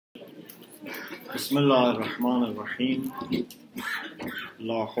بسم الله الرحمن الرحيم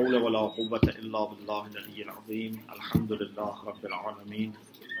لا حول ولا قوة إلا بالله العلي العظيم الحمد لله رب العالمين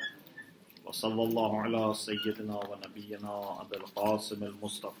وصلى الله على سيدنا ونبينا أبي القاسم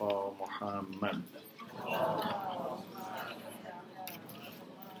المصطفى محمد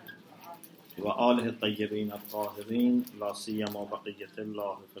وآله الطيبين الطاهرين لا سيما بقية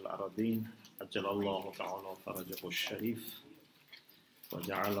الله في الأرضين أجل الله تعالى فرجه الشريف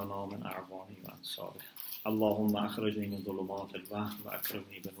وجعلنا من أعوانه وأنصاره اللهم أخرجني من ظلمات الوهم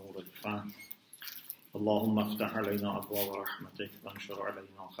وأكرمني بنور الفهم اللهم افتح علينا أبواب رحمتك وانشر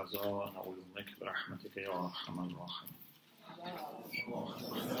علينا خزائن علومك برحمتك يا أرحم الراحمين.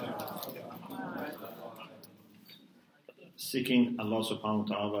 Seeking Allah subhanahu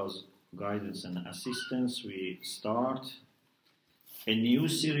wa ta'ala's guidance and assistance, we start a new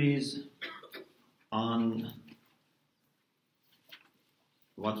series on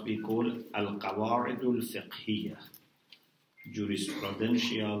what we call al-qawaid al-fiqhiyya,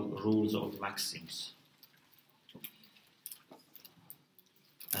 jurisprudential rules of maxims.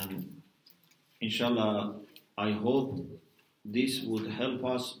 And inshallah, I hope this would help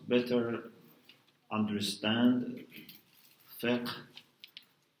us better understand fiqh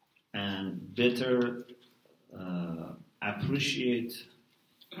and better appreciate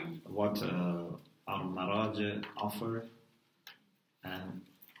what our maraja offer and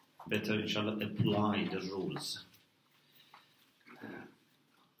better inshallah apply the rules.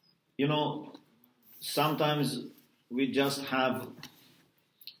 You know, sometimes we just have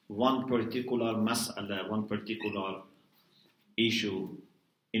one particular mas'ala, one particular issue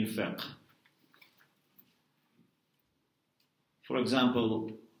in fiqh. For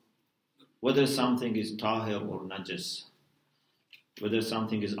example, whether something is tahir or najis, whether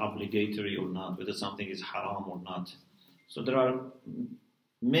something is obligatory or not, whether something is haram or not. So there are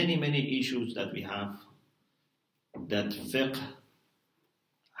many issues that we have that fiqh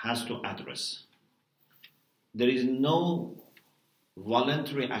has to address. There is no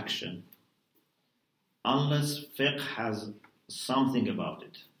voluntary action unless fiqh has something about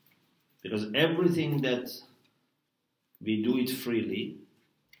it. Because everything that we do it freely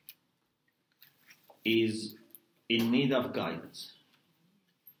is in need of guidance.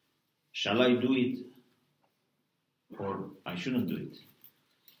 Shall I do it or I shouldn't do it?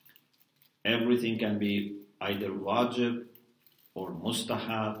 Everything can be either wajib or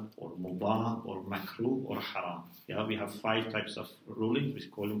mustahab or mubah or makruh or haram. Yeah, we have 5 types of rulings. We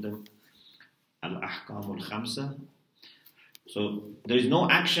call them al-ahkam al-khamsa. So there is no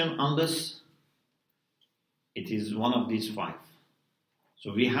action unless it is one of these 5.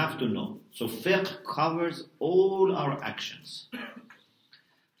 So we have to know. So fiqh covers all our actions.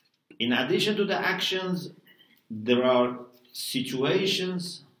 In addition to the actions, there are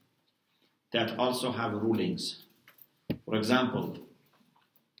situations that also have rulings. For example,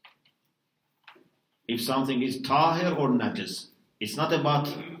 if something is tahir or najis, it's not about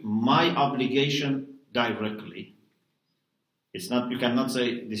my obligation directly. It's not, you cannot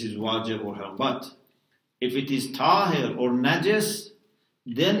say this is wajib or haram. But if it is tahir or najis,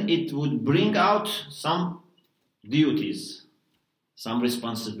 then it would bring out some duties, some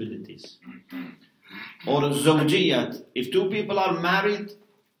responsibilities. Or zawjiyat, if 2 people are married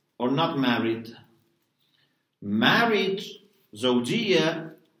or not married, marriage,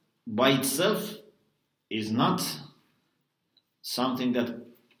 zawjiyah, by itself is not something that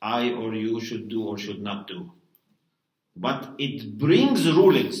I or you should do or should not do. But it brings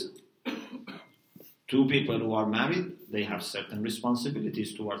rulings. 2 people who are married, they have certain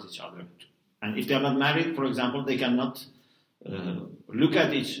responsibilities towards each other. And if they are not married, for example, they cannot look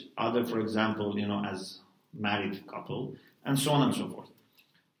at each other, for example, as married couple, and so on and so forth.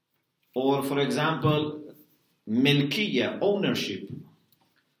 Or, for example, milkiyya, ownership.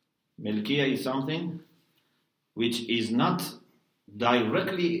 Milkiyya is something which is not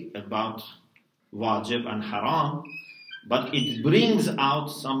directly about wajib and haram, but it brings out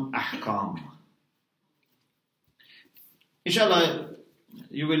some ahkam. Inshallah,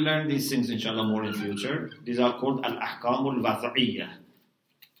 you will learn these things, inshallah, more in future. These are called al-ahkam al-wad'iyya,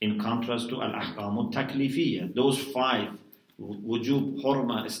 in contrast to al-ahkam al-taklifiyya. Those 5, wujub,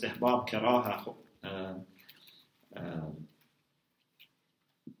 hurma, istihbab, karaha,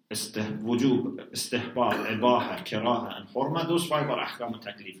 wujub, istihbab, ibaha, karaha, and hurma, those 5 are ahkam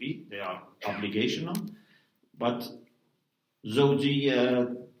al-taklifi. They are obligational. But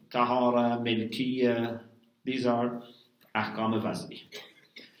zawjiyya, tahara, milkiyya, these are ahkam al-waz'i.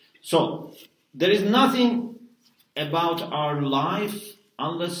 So, there is nothing about our life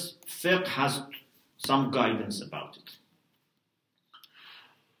unless fiqh has some guidance about it.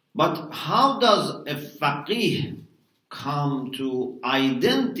 But how does a faqih come to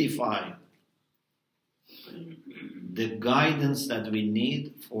identify the guidance that we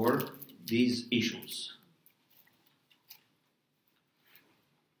need for these issues?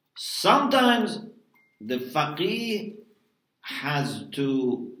 Sometimes the faqih has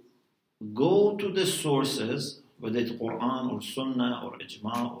to go to the sources, whether it's Quran or Sunnah or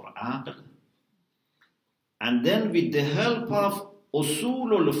Ijma or Aql, and then with the help of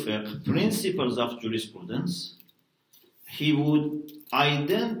usulul fiqh, principles of jurisprudence, he would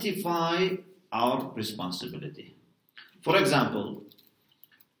identify our responsibility. For example,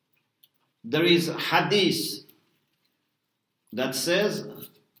 there is hadith that says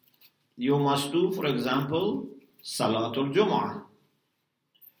you must do, for example, Salatul Jum'ah,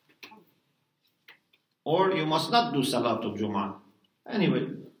 or you must not do Salatul Jum'ah. Anyway,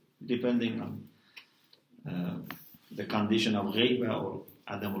 depending on the condition of ghaiba or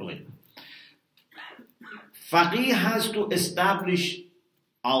adamul ghaiba. Faqih has to establish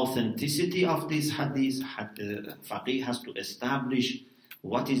authenticity of this hadith. Faqih has to establish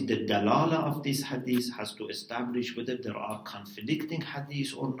what is the dalala of this hadith, has to establish whether there are conflicting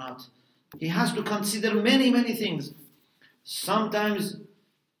hadiths or not. He has to consider many, many things. Sometimes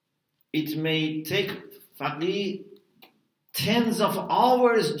it may take faqih tens of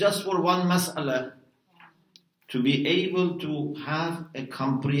hours just for one mas'ala to be able to have a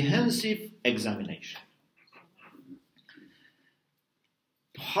comprehensive examination.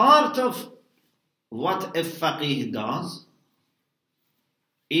 Part of what a faqih does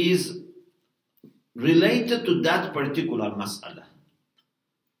is related to that particular mas'ala.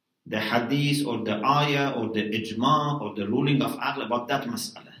 The hadith or the ayah or the ijma or the ruling of aql about that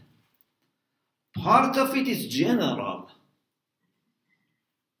mas'ala. Part of it is general.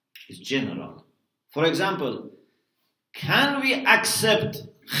 It's general. For example, can we accept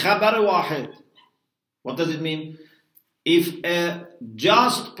khabar wahid? What does it mean? If a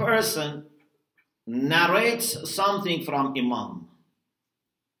just person narrates something from Imam,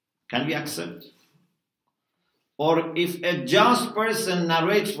 can we accept? Or if a just person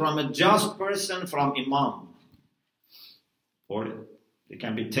narrates from a just person from Imam, or there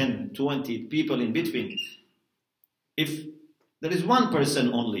can be 10, 20 people in between. If there is one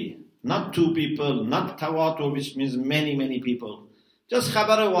person only, not two people, not tawatur, which means many, many people, just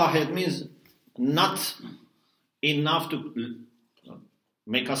khabar wahid means not enough to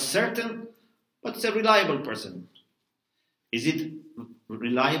make us certain, but it's a reliable person. Is it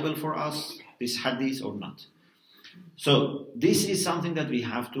reliable for us, this hadith, or not? So this is something that we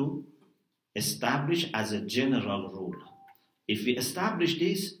have to establish as a general rule. If we establish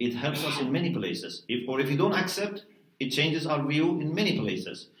this, it helps us in many places. If we don't accept, it changes our view in many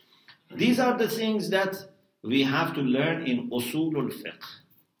places. These are the things that we have to learn in usulul fiqh.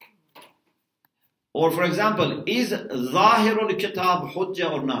 Or for example, is zahirul kitab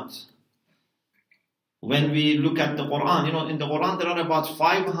hujjah or not? When we look at the Quran, in the Quran there are about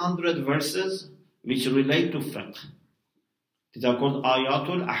 500 verses which relate to fiqh. These are called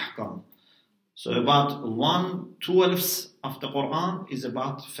ayatul ahkam. So about 1/12 of the Quran is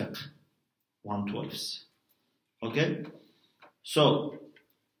about fiqh. 1/12. Okay? So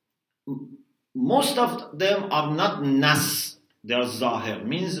most of them are not nas, they are zahir.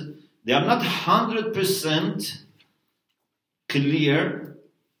 Means they are not 100% clear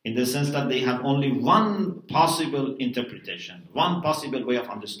in the sense that they have only one possible interpretation, one possible way of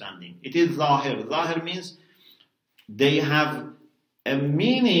understanding. It is zahir. Zahir means they have a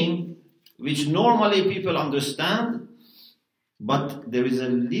meaning which normally people understand, but there is a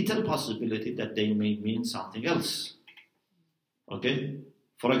little possibility that they may mean something else. Okay?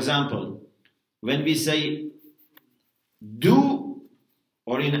 For example, when we say do,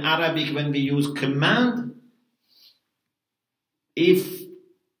 or in Arabic when we use command, if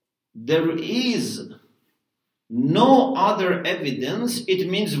there is no other evidence, it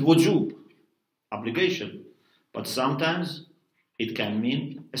means wujub, obligation. But sometimes it can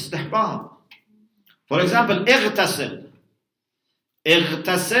mean istihbab. For example, اغتسل.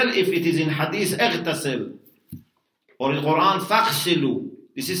 اغتسل, if it is in hadith, اغتسل. Or in Quran, فاغسلوا.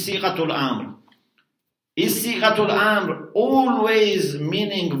 This is sigatul amr. Is sigatul amr always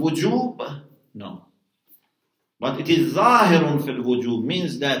meaning wujub? No. But it is zahirun fil wujub,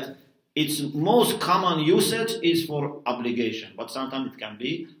 means that its most common usage is for obligation. But sometimes it can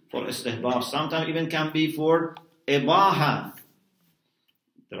be for istihbab. Sometimes even can be for ibaha.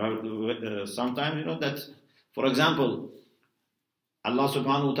 There are sometimes, that, for example, Allah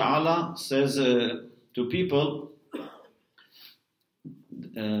subhanahu wa ta'ala says to people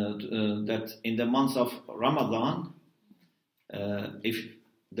that in the month of Ramadan, if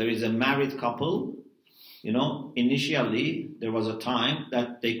there is a married couple, initially there was a time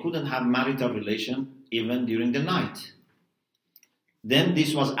that they couldn't have marital relation even during the night. Then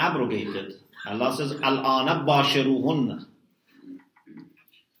this was abrogated. Allah says, Al-ana bashiruhunna.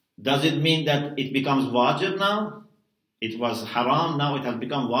 Does it mean that it becomes wajib now? It was haram, now it has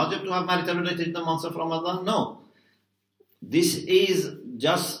become wajib to have marital relation in the month of Ramadan? No. This is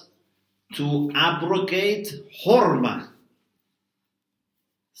just to abrogate hurma.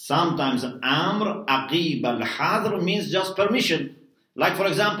 Sometimes amr, aqib al-hadr means just permission. Like for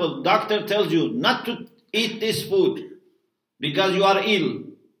example, doctor tells you not to eat this food because you are ill.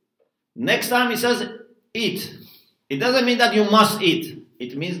 Next time he says eat. It doesn't mean that you must eat.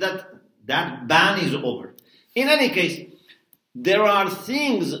 It means that that ban is over. In any case, there are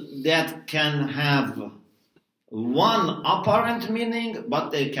things that can have one apparent meaning,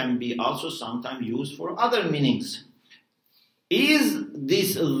 but they can be also sometimes used for other meanings. Is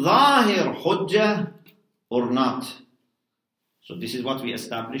this zahir hujjah or not? So this is what we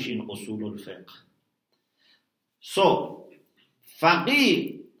establish in usul al-fiqh. So,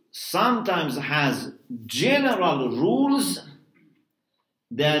 faqih sometimes has general rules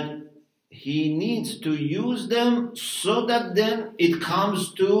that he needs to use them so that then it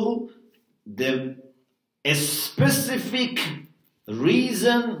comes to the specific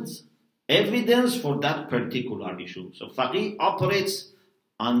reasons, evidence for that particular issue. So faqih operates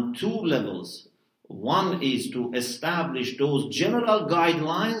on two levels. One is to establish those general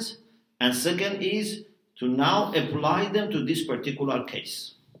guidelines, and second is to now apply them to this particular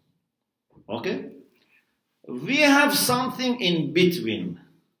case. Okay? We have something in between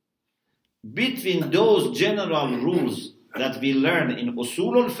those general rules that we learn in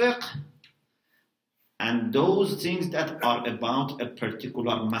usul al-fiqh and those things that are about a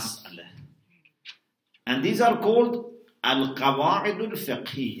particular mas'ala. And these are called al-qawa'id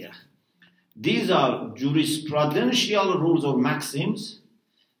al-fiqhiyya. These are jurisprudential rules or maxims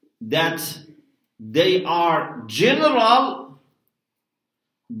that they are general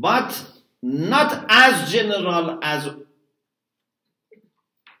but not as general as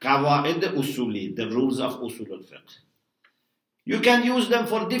qawa'id usuli, the rules of usul al-fiqh. You can use them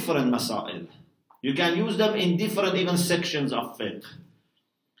for different masail. You can use them in different even sections of fiqh.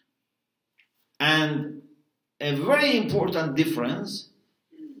 And a very important difference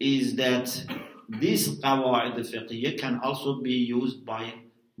is that this qawa'id al-fiqhiyya can also be used by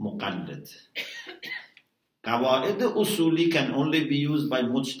muqallid. Qawa'id usuli can only be used by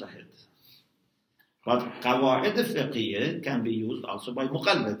mujtahid. But qawa'id al-fiqhiyya can be used also by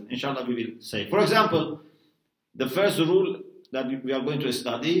muqallid. Inshallah we will say. For example, the first rule that we are going to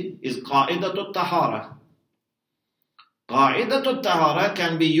study is qa'idatul tahara. Qa'idatul tahara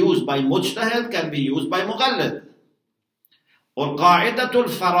can be used by mujtahid, can be used by muqallid. Or qa'idatul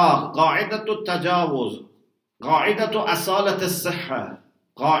faragh, qa'idatul tajawuz, qa'idatul asalat al-sihha,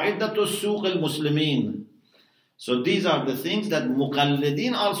 qa'idatul suq al-muslimin. So these are the things that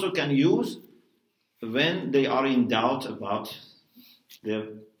muqallidin also can use when they are in doubt about their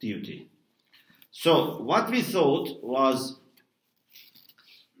duty. So what we thought was,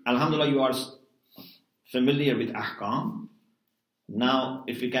 alhamdulillah, you are familiar with ahkam. Now,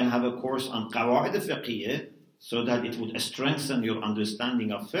 if we can have a course on qawa'id al-fiqhiyya, so that it would strengthen your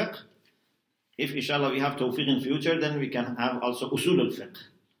understanding of fiqh. If inshallah we have tawfiq in future, then we can have also usul al-fiqh.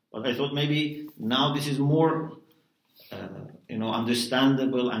 But I thought maybe now this is more,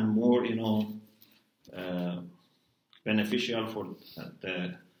 understandable and more, beneficial for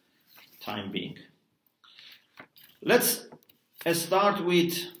the time being. Let's start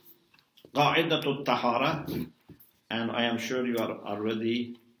with qa'idatul tahara, and I am sure you are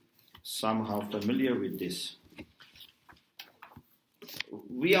already somehow familiar with this.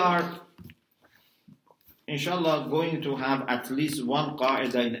 We are, inshallah, going to have at least one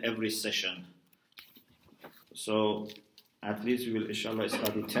qa'idah in every session. So, at least we will, inshallah,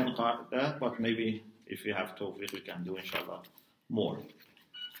 study 10 qa'idah, but maybe if we have tawfiq, we can do, inshallah, more.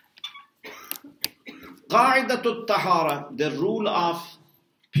 Qa'idatul tahara, the rule of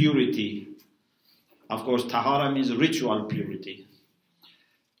purity. Of course, tahara means ritual purity.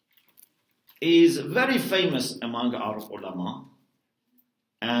 Is very famous among our ulama,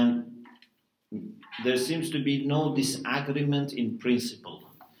 and there seems to be no disagreement in principle.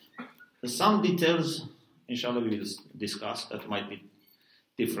 Some details, inshallah, we will discuss that might be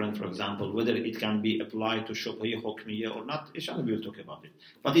different. For example, whether it can be applied to shubhi hukmiyya or not, inshallah, we will talk about it.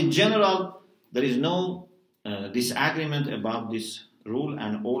 But in general, there is no disagreement about this rule,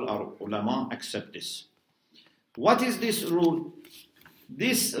 and all our ulama accept this. What is this rule?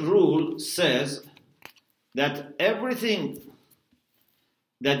 This rule says that everything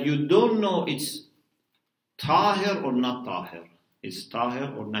that you don't know it's tahir or not tahir, it's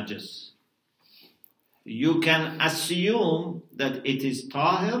tahir or najas. You can assume that it is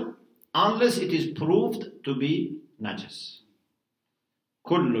tahir unless it is proved to be najas.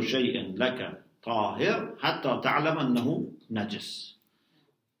 كل شيء لك طاهر حتى تعلم أنه نجس.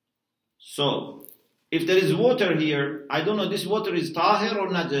 So, if there is water here, I don't know this water is tahir or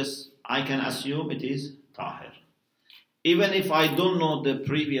najas, I can assume it is tahir. Even if I don't know the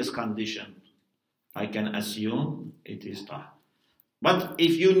previous condition, I can assume it is tahir. But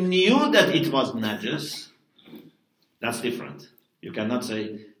if you knew that it was najas, that's different. You cannot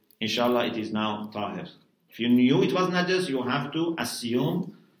say, inshallah, it is now tahir. If you knew it was najas, you have to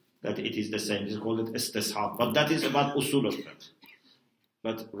assume that it is the same. It's called it istishab. But that is about usul al-fiqh.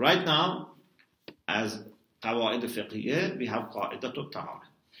 But right now, as qawaid al-fiqhiyya, we have qa'idat al-tahara.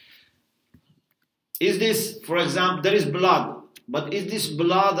 Is this, for example, there is blood, but is this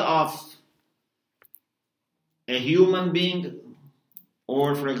blood of a human being,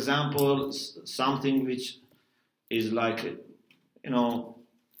 or for example, something which is like,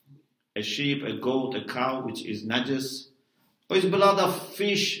 a sheep, a goat, a cow, which is najas, or is blood of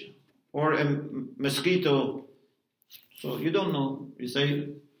fish or a mosquito? So you don't know. You say,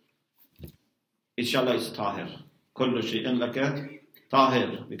 inshallah, it's tahir. Kullu shay'in laka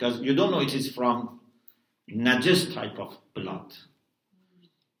tahir, because you don't know it is from najas type of blood.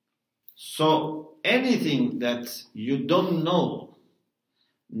 So anything that you don't know,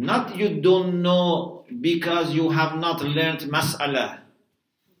 not you don't know because you have not learned mas'ala.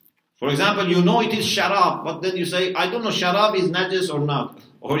 For example, you know it is sharab, but then you say, I don't know sharab is najas or not.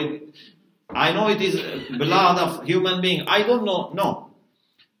 Or I know it is blood of human being. I don't know. No.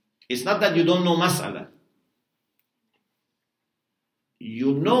 It's not that you don't know mas'ala.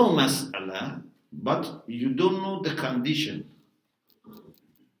 You know mas'ala, but you don't know the condition.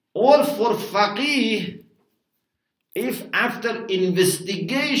 Or for faqih, if after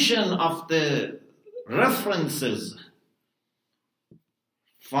investigation of the references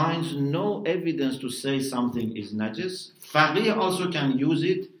finds no evidence to say something is najas, faqih also can use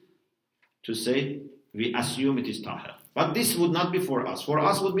it to say, we assume it is tahir. But this would not be for us. For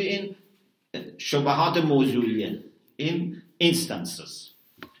us would be in shubahat mawzu'iyya, in instances.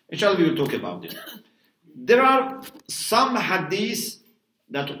 Inshallah, we will talk about it. There are some hadiths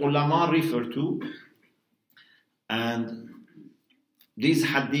that ulama refer to, and these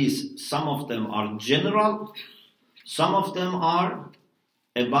hadiths, some of them are general, some of them are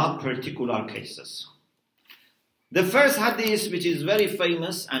about particular cases. The first hadith, which is very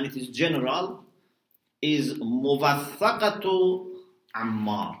famous and it is general, is Muwaththaqatu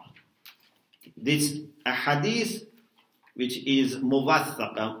Ammar. This a hadith which is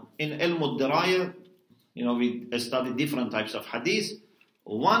muwathaqa. In ilm al-diraya, we study different types of hadith.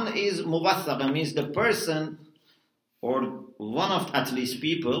 One is muwathaqa, means the person or one of at least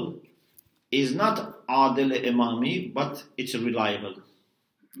people is not adil imami, but it's reliable.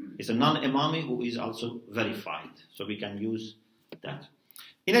 It's a non-imami who is also verified. So we can use that.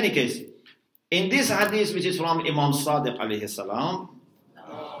 In any case, in this hadith, which is from Imam Sadiq alayhi salam,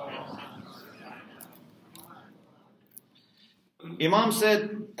 Imam said,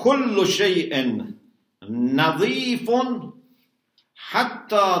 كل شيء نظيف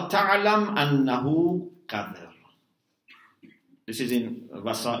حتى تعلم أنه قذر. This is in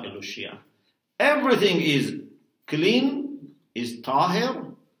Wasa'il al-Shia. Everything is clean, is tahir,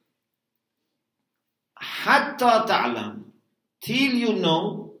 حتى تعلم, till you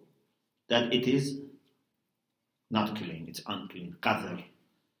know that it is not clean, it's unclean, قذر.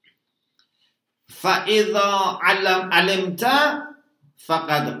 فَإِذَا عَلِمْتَ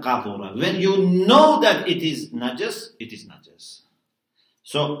فَقَدْ قَذُرَ. When you know that it is najas, it is najas.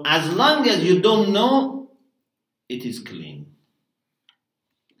 So as long as you don't know, it is clean.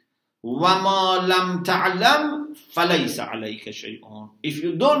 وَمَا لَمْ تَعْلَمْ فَلَيْسَ عَلَيْكَ شَيْءٌ. If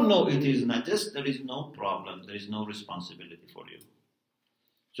you don't know it is najas, there is no problem, there is no responsibility for you.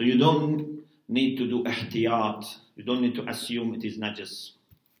 So you don't need to do ihtiyat, you don't need to assume it is najas.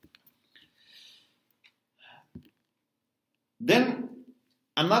 Then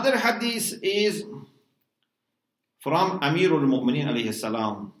another hadith is from Amirul Mu'mineen alayhi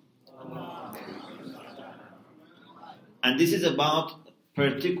salam. And this is about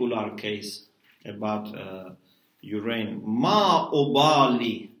particular case, about urine. Ma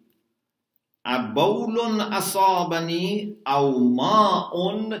ubali abawlun asabani aw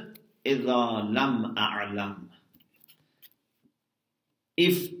ma'un idha lam a'lam.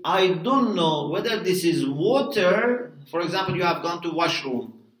 If I don't know whether this is water, for example, you have gone to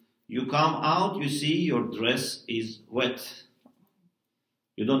washroom, you come out, you see your dress is wet.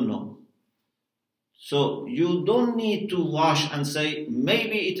 You don't know. So you don't need to wash and say,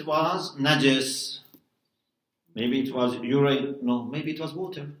 maybe it was najis, maybe it was urine, no, maybe it was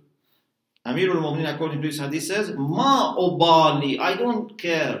water. Amir al-Mu'minin, according to this hadith, says, Ma ubali, I don't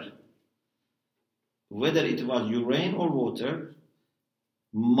care whether it was urine or water,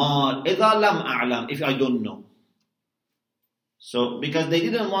 ma idha lam a'lam, if I don't know. So, because they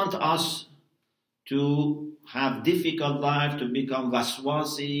didn't want us to have difficult life, to become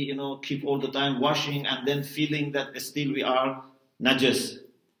waswasi, keep all the time washing and then feeling that still we are najis.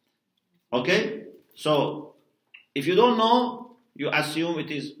 Okay? So, if you don't know, you assume it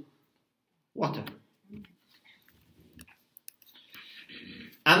is water.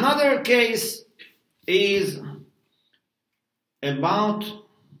 Another case is about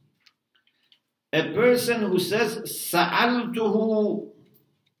a person who says, Sa'altuhu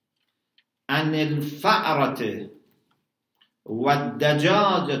عن الفأرة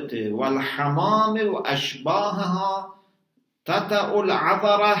والدجاجة والحمام وأشباهها تطأ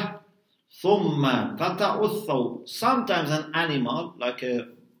العذرة ثم تطأ الثوب. Sometimes an animal like a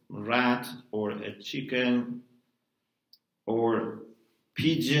rat or a chicken or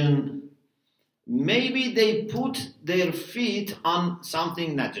pigeon, maybe they put their feet on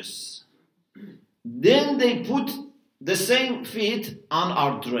something najis. Then they put the same feet on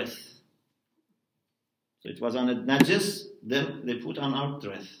our dress. So it was on a najis, then they put on our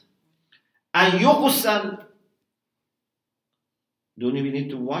dress. Ayyughsal. Don't we need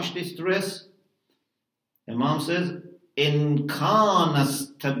to wash this dress? Imam says, In kana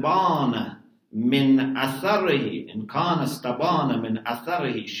stabana min atharihi, in kana stabana min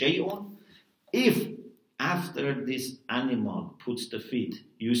atharihi shay'un. If after this animal puts the feet,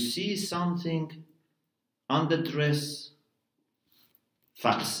 you see something on the dress,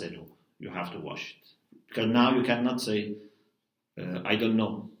 faghsilu, you have to wash it. Because now you cannot say, I don't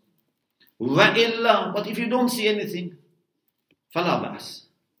know. وَإِلَّا, but if you don't see anything, فَلَا بَأْسْ,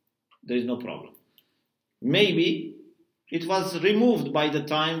 there is no problem. Maybe it was removed by the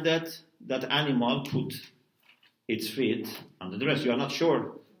time that that animal put its feet on the dress. You are not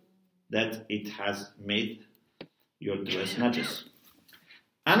sure that it has made your dress najis.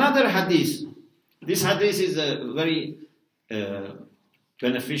 Another hadith. This hadith is a very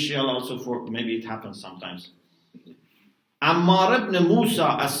beneficial also for, maybe it happens sometimes. Ammar ibn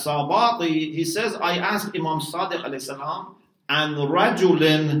Musa as-Sabati, he says, I asked Imam Sadiq alayhi salam, an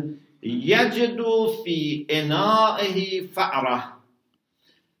rajulin yajidu fi ina'ihi fa'rah.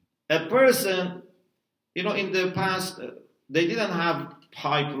 A person, in the past, they didn't have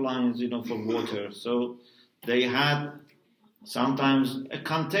pipelines, for water. So they had sometimes a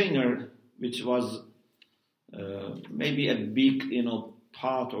container which was maybe a big,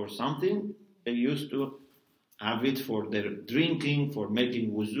 pot or something. They used to have it for their drinking, for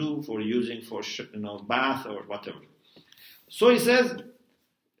making wuzu, for using for bath or whatever. So he says,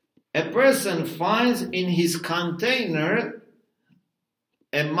 a person finds in his container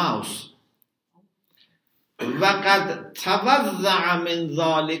a mouse. وَقَدْ تَوَضَّعَ مِنْ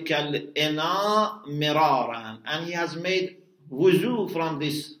ذَلِكَ الْإِنَاءِ مِرَارًا, and he has made wuzu from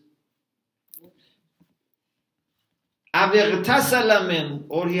this.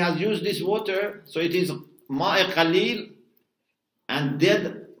 Or he has used this water, so it is ma'i qalil, and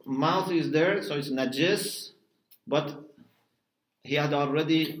dead mouth is there, so it's najis, but he had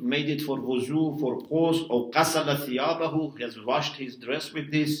already made it for wuzu, for ghusl, or qasala thiyabahu, he has washed his dress with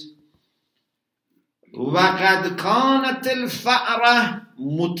this. وَقَدْ كَانَتِ الْفَأْرَةِ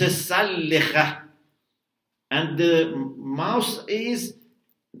مُتَسَلِّخَةً, and the mouse is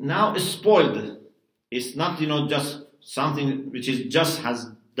now spoiled. It's not, just something which is just has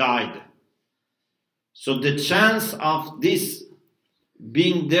died. So the chance of this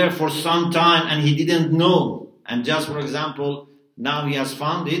being there for some time and he didn't know, and just for example, now he has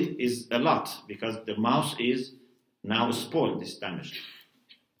found it, is a lot, because the mouse is now spoiled, is damaged.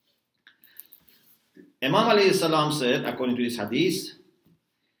 Imam alayhi salam said, according to this hadith,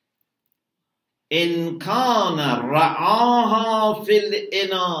 In kana ra'aha fil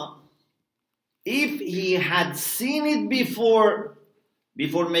ina, if he had seen it before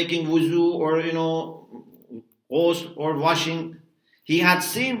making wuzu or ghusl or washing, he had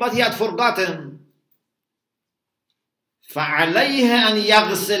seen but he had forgotten. فَعَلَيْهِ أَنْ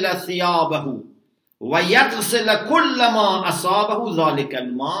يَغْسِلَ ثِيَابَهُ وَيَغْسِلَ كُلَّ مَا أَصَابَهُ ذَلِكَ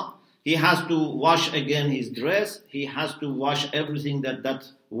الْمَاءِ. He has to wash again his dress. He has to wash everything that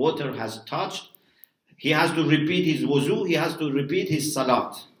water has touched. He has to repeat his wuzu. He has to repeat his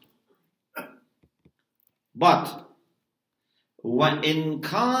salat. But وَإِنْ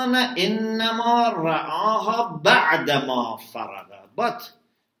كَانَ إِنَّمَا رَآهَا بَعْدَ مَا فَرَغَ. But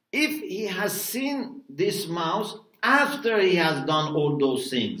if he has seen this mouse after he has done all those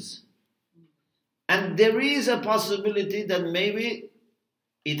things, and there is a possibility that maybe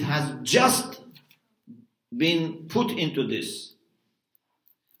it has just been put into this,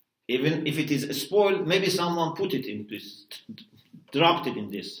 even if it is spoiled, maybe someone put it in this, dropped it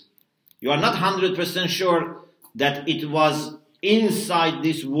in this. You are not 100% sure that it was inside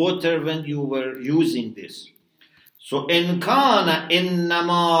this water when you were using this. So إن كان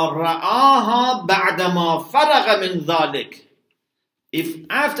إنما رآها بعدما فرغ من ذلك. If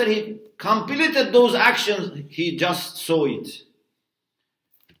after he completed those actions, he just saw it.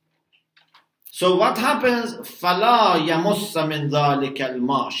 So what happens? فلا يمس من ذلك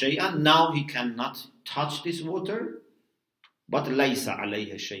الماء شيئا. Now he cannot touch this water. But ليس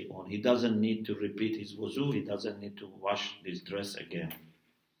عليه شيء. He doesn't need to repeat his wuzu. He doesn't need to wash this dress again.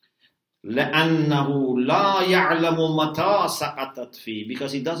 لأنه لا يعلم متى سقطت فيه.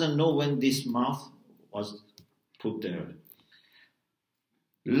 Because he doesn't know when this mouth was put there.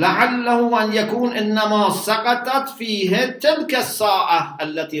 لعله أن يكون إنما سقطت فيه تلك الساعة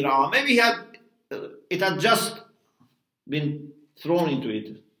التي رأى. Maybe it had just been thrown into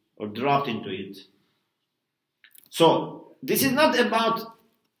it or dropped into it. So this is not about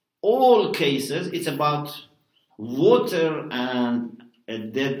all cases. It's about water and a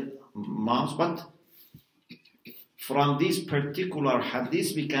dead mouse. But from this particular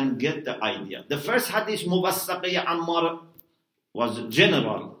hadith, we can get the idea. The first hadith, Mubassaqiyya Ammar, was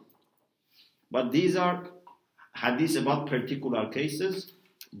general. But these are hadiths about particular cases.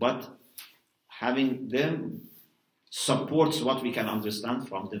 But having them supports what we can understand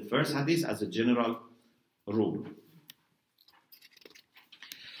from the first hadith as a general rule.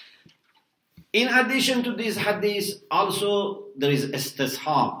 In addition to this hadith, also there is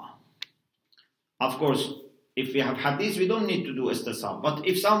istishab. Of course, if we have hadith, we don't need to do istishab. But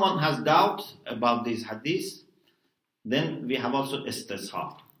if someone has doubt about this hadith, then we have also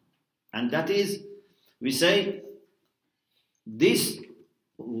istishab. And that is, we say, this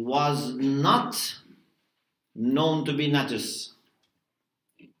was not known to be najis.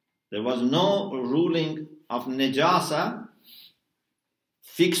 There was no ruling of najasa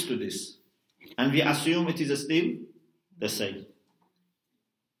fixed to this. And we assume it is still the same.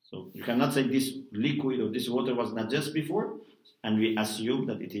 So you cannot say this liquid or this water was najis before, and we assume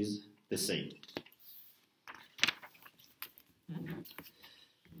that it is the same.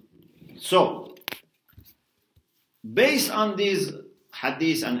 So, based on these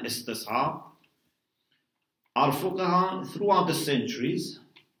hadith and istishab, our fuqaha throughout the centuries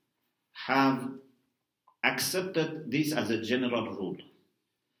have accepted this as a general rule,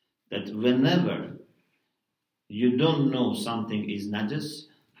 that whenever you don't know something is najis,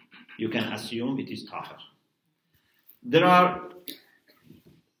 you can assume it is tahir. There are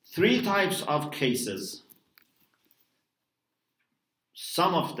three types of cases.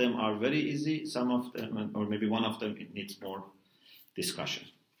 Some of them are very easy, some of them, or maybe one of them, it needs more discussion.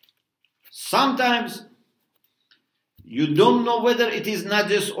 Sometimes you don't know whether it is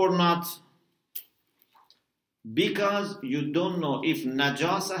najis or not because you don't know if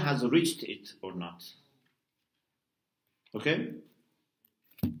najasa has reached it or not. Okay?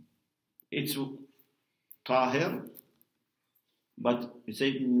 It's tahir, but you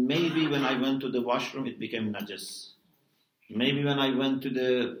say, maybe when I went to the washroom it became najis. Maybe when I went to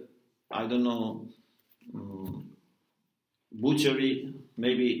the, I don't know, butchery,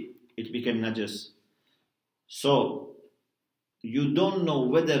 maybe it became najis. So, you don't know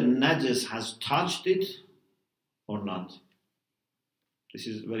whether najis has touched it or not. This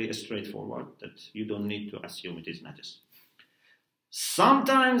is very straightforward, that you don't need to assume it is najis.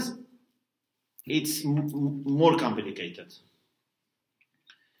 Sometimes it's more complicated.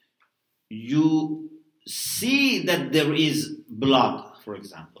 You see that there is blood, for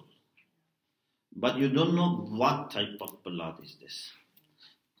example, but you don't know what type of blood is this.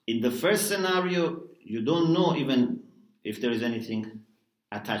 In the first scenario, you don't know even if there is anything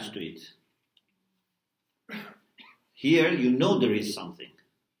attached to it. Here, you know there is something,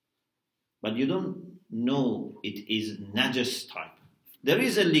 but you don't know it is najis type. There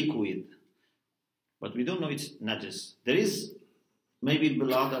is a liquid, but we don't know it's najis. There is maybe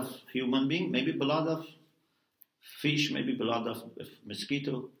blood of human being, maybe blood of fish, maybe blood of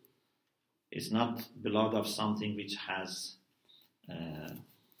mosquito. It's not blood of something which has,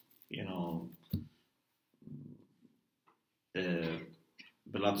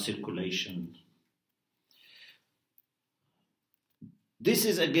 blood circulation. This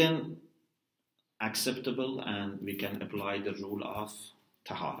is again acceptable, and we can apply the rule of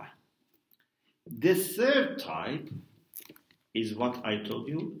tahara. The third type is what I told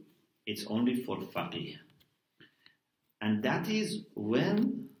you, it's only for faqih. And that is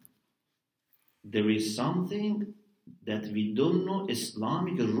when there is something that we don't know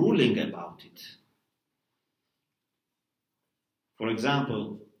Islamic ruling about it. For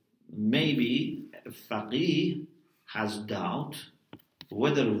example, maybe a faqih has doubt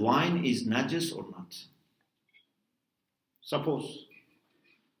whether wine is najis or not. Suppose,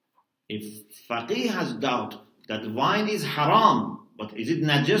 if faqih has doubt that wine is haram, but is it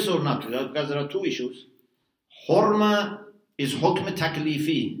najis or not? Because there are two issues. Hurma is hukm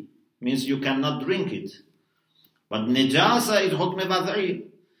taklifi, means you cannot drink it. But najasa is hukm wad'i.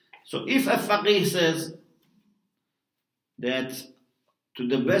 So if a faqih says that, to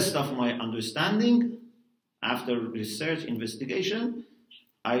the best of my understanding, after research, investigation,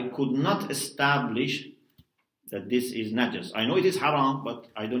 I could not establish that this is najis. I know it is haram, but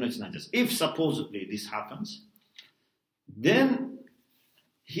I don't know it's najis. If supposedly this happens, then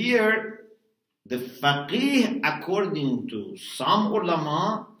here the faqih, according to some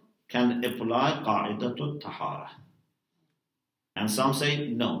ulama, can apply qa'idatul tahara. And some say,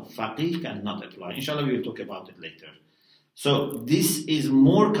 no, faqih cannot apply. Inshallah, we will talk about it later. So this is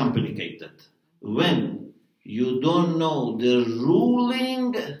more complicated when you don't know the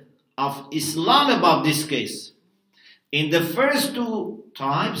ruling of Islam about this case. In the first two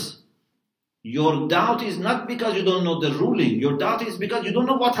types, your doubt is not because you don't know the ruling. Your doubt is because you don't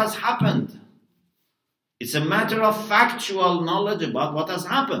know what has happened. It's a matter of factual knowledge about what has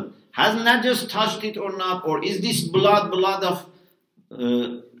happened. Has najis touched it or not? Or is this blood of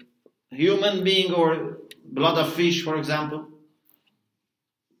human being or blood of fish, for example?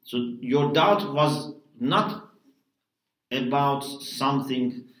 So your doubt was not about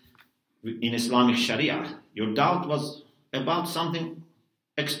something in Islamic Sharia. Your doubt was about something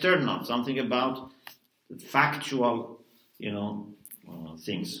external, something about factual,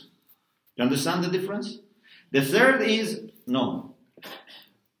 things. You understand the difference? The third is, no,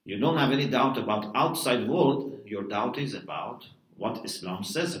 you don't have any doubt about outside world. Your doubt is about what Islam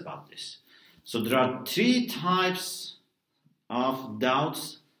says about this. So there are three types of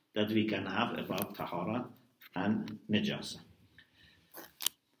doubts that we can have about tahara and najasa.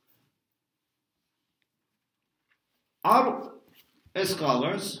 Our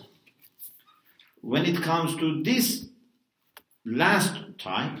scholars, when it comes to this last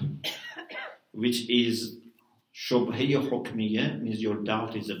type, which is shubhiyya hukmiyya, means your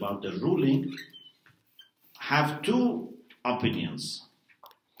doubt is about the ruling, have two opinions.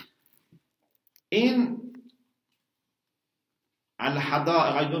 In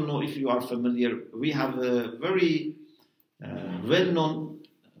Al-Hada'iq, I don't know if you are familiar, we have a very well-known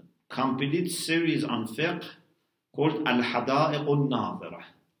complete series on fiqh called Al-Hada'iq al-Nadhira.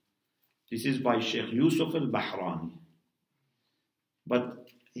 This is by Sheikh Yusuf al-Bahrani. But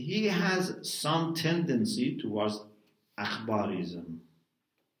he has some tendency towards akhbarism.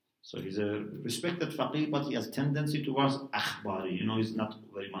 So he's a respected faqih, but he has tendency towards akhbari. He's not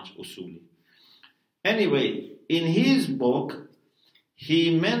very much usuli. Anyway, in his book,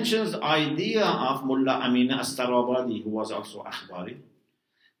 he mentions the idea of Mullah Amin as-Sarabadi, who was also akhbari.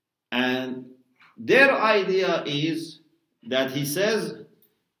 And their idea is that he says,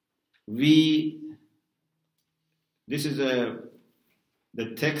 this is the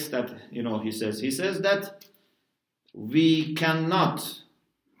text that, he says that we cannot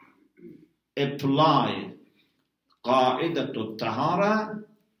apply qa'idatul tahara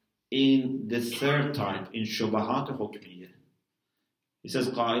in the third type, in shubahat hukmiyya. He says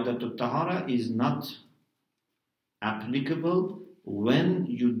qa'idatul tahara is not applicable when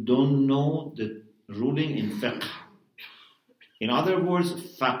you don't know the ruling in fiqh. In other words,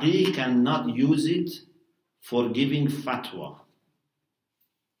 faqih cannot use it for giving fatwa.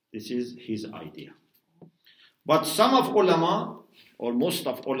 This is his idea. But some of ulama, or most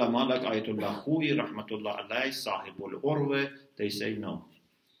of ulama, like Ayatollah Khu'i, rahmatullah alayhi, Sahibul Urwa, they say no.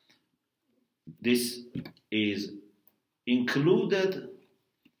 This is included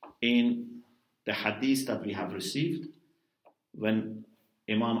in the hadith that we have received when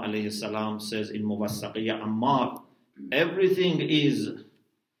Imam alayhi salam says in Muwassaqiyya Ammar, everything is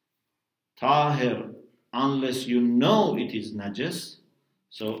tahir unless you know it is najis.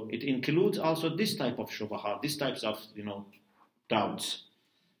 So it includes also this type of shubahat, these types of doubts.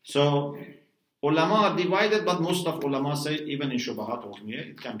 So ulama are divided, but most of ulama say even in shubahat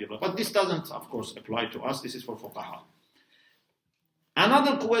hukmiyya it can be. But this doesn't, of course, apply to us. This is for fuqaha.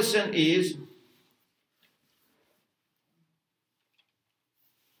 Another question is,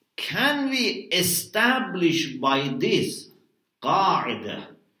 can we establish by this qa'idah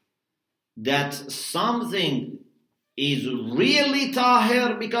that something is really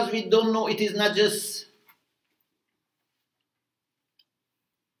tahir because we don't know it is najis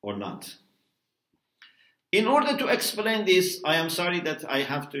or not? In order to explain this, I am sorry that I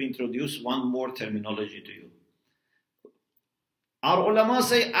have to introduce one more terminology to you. Our ulama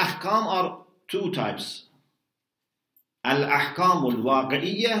say ahkam are two types. Al-ahkam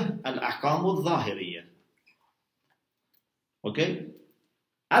al-waqi'iyya, al-ahkam al-zahiriyya. Okay?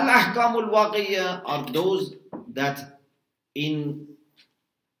 Al-ahkam al-waqi'iyya are those that in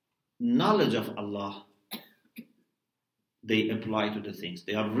knowledge of Allah, they apply to the things.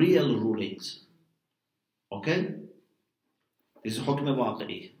 They are real rulings. Okay? This is hukm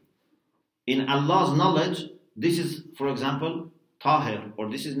waqi'i. In Allah's knowledge, this is, for example, tahir, or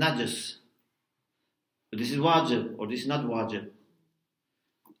this is najis, this is wajib, or this is not wajib.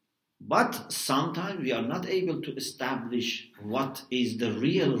 But sometimes we are not able to establish what is the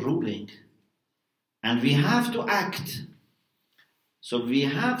real ruling, and we have to act. So we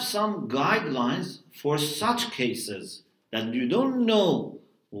have some guidelines for such cases that you don't know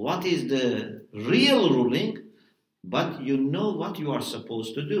what is the real ruling, but you know what you are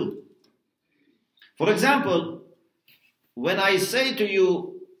supposed to do. For example, when I say to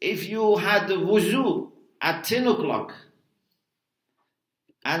you, if you had the wuzu at 10 o'clock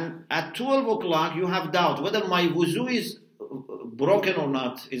and at 12 o'clock you have doubt whether my wuzu is broken or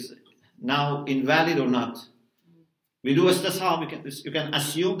not, is now invalid or not, we do istishab, you can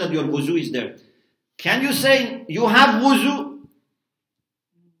assume that your wuzu is there. Can you say you have wuzu?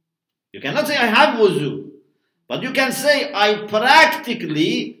 You cannot say I have wuzu, but you can say I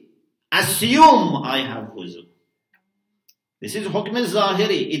practically assume I have wuzu. This is hukm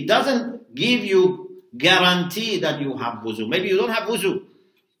al-zahiri. It doesn't give you guarantee that you have wuzu. Maybe you don't have wuzu,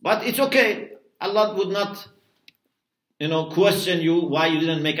 but it's okay. Allah would not, question you why you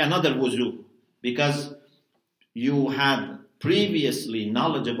didn't make another wuzu, because you had previously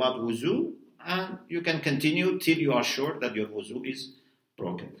knowledge about wuzu, and you can continue till you are sure that your wuzu is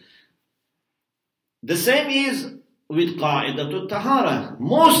broken. The same is with qa'idatul tahara.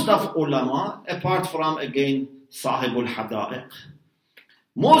 Most of ulama, apart from again sahibul hada'iq,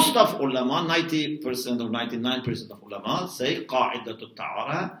 most of ulama, 90% or 99% of ulama say qa'idatul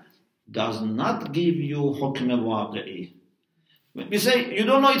tahara does not give you hukm waqi'i. When you say you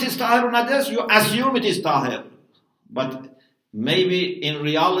don't know it is tahir or najis, you assume it is tahir, but maybe in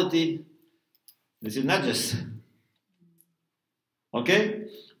reality this is najis. Okay?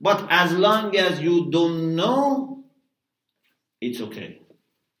 But as long as you don't know, it's okay.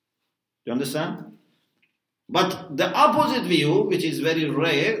 Do you understand? But the opposite view, which is very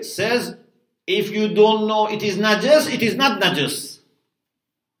rare, says if you don't know it is najis, it is not najis.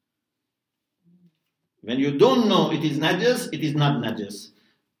 When you don't know it is najis, it is not najis.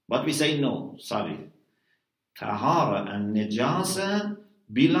 But we say no, sorry. Tahara and najasa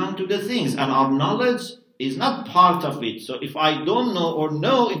belong to the things, and our knowledge is not part of it. So if I don't know or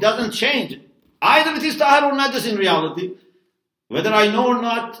know, it doesn't change. Either it is tahar or najis in reality. Whether I know or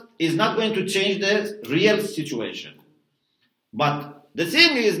not is not going to change the real situation. But the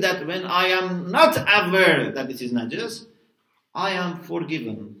thing is that when I am not aware that it is najis, I am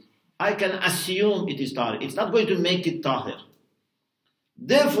forgiven. I can assume it is tahir. It's not going to make it tahir.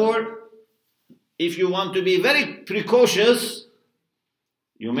 Therefore, if you want to be very precautious,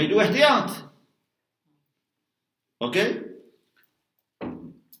 you may do ihtiyat. Okay?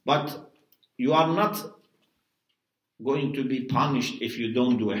 But you are not going to be punished if you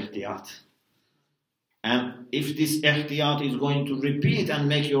don't do ihtiyat. And if this ihtiyat is going to repeat and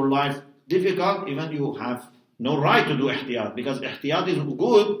make your life difficult, even you have no right to do ihtiyat, because ihtiyat is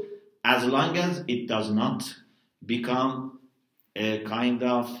good as long as it does not become a kind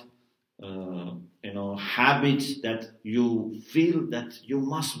of habit that you feel that you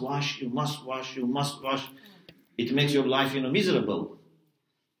must wash, you must wash, you must wash. It makes your life, miserable.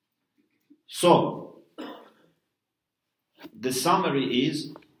 So, the summary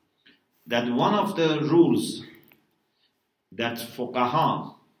is that one of the rules that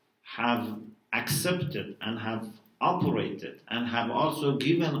fuqaha have accepted and have operated and have also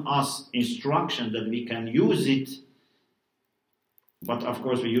given us instruction that we can use it, but of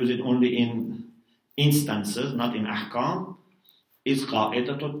course we use it only in instances, not in ahkam, is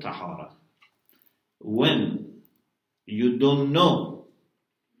qa'idatul tahara. When you don't know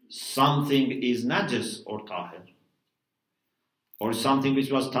something is najis or tahir, or something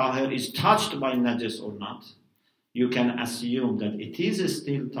which was tahir is touched by najis or not, you can assume that it is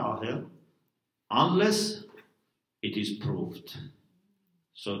still tahir unless it is proved.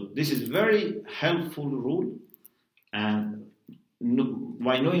 So this is very helpful rule, and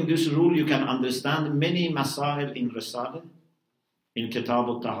by knowing this rule, you can understand many masail in Risale, in Kitab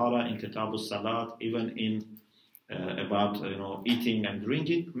al-Tahara, in Kitab al-Salat, even in about eating and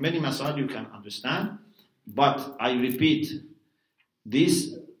drinking. Many masail you can understand. But I repeat,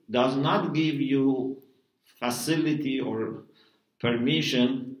 this does not give you facility or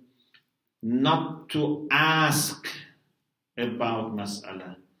permission not to ask about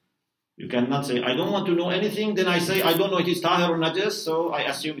mas'ala. You cannot say, I don't want to know anything, then I say, I don't know it is tahir or najas, so I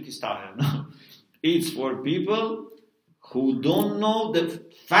assume it is tahir. No. It's for people who don't know the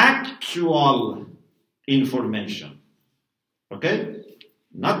factual information. Okay?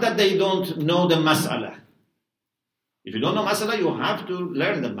 Not that they don't know the mas'ala. If you don't know mas'ala, you have to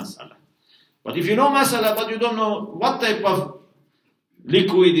learn the mas'ala. But if you know mas'ala, but you don't know what type of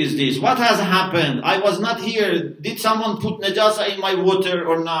liquid is this, what has happened, I was not here, did someone put najasa in my water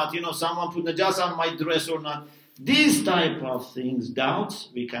or not, someone put najasa on my dress or not, these type of things, doubts,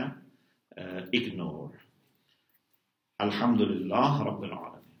 we can ignore. Alhamdulillah Rabbil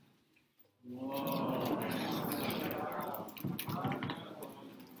Alamin.